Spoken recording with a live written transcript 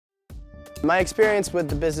My experience with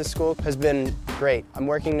the business school has been great. I'm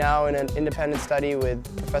working now in an independent study with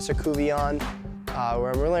Professor Couvillon,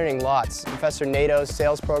 where we're learning lots. Professor Nato's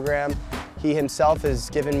sales program, he himself has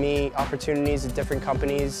given me opportunities at different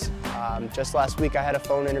companies. Just last week I had a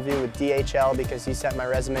phone interview with DHL because he sent my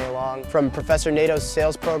resume along. From Professor Nato's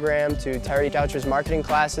sales program to Terry Doucher's marketing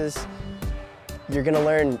classes, you're going to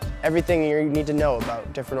learn everything you need to know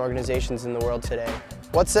about different organizations in the world today.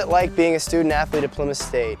 What's it like being a student athlete at Plymouth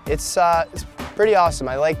State? It's pretty awesome.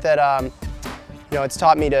 I like that it's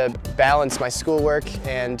taught me to balance my schoolwork,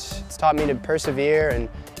 and it's taught me to persevere and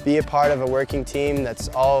be a part of a working team that's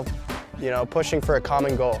all pushing for a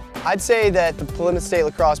common goal. I'd say that the Plymouth State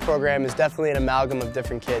lacrosse program is definitely an amalgam of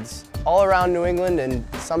different kids. All around New England and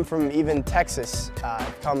some from even Texas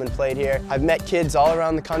have come and played here. I've met kids all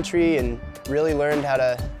around the country and really learned how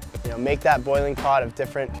to make that boiling pot of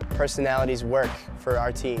different personalities work for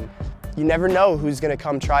our team. You never know who's going to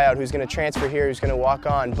come try out, who's going to transfer here, who's going to walk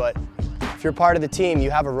on, but if you're part of the team,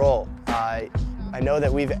 you have a role. I know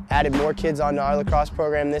that we've added more kids onto our lacrosse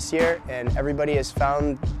program this year, and everybody has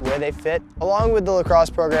found where they fit. Along with the lacrosse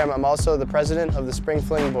program, I'm also the president of the Spring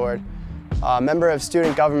Fling board, a member of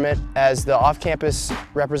student government as the off-campus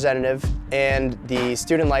representative, and the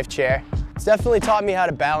student life chair. It's definitely taught me how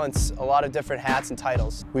to balance a lot of different hats and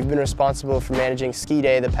titles. We've been responsible for managing ski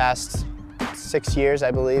day the past 6 years, I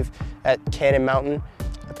believe, at Cannon Mountain.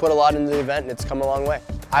 I put a lot into the event and it's come a long way.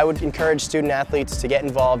 I would encourage student athletes to get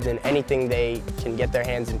involved in anything they can get their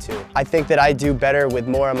hands into. I think that I do better with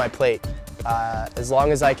more on my plate. As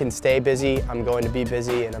long as I can stay busy, I'm going to be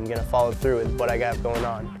busy and I'm going to follow through with what I got going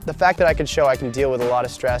on. The fact that I can show I can deal with a lot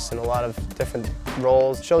of stress and a lot of different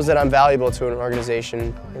roles shows that I'm valuable to an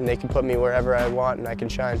organization and they can put me wherever I want and I can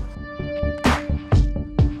shine.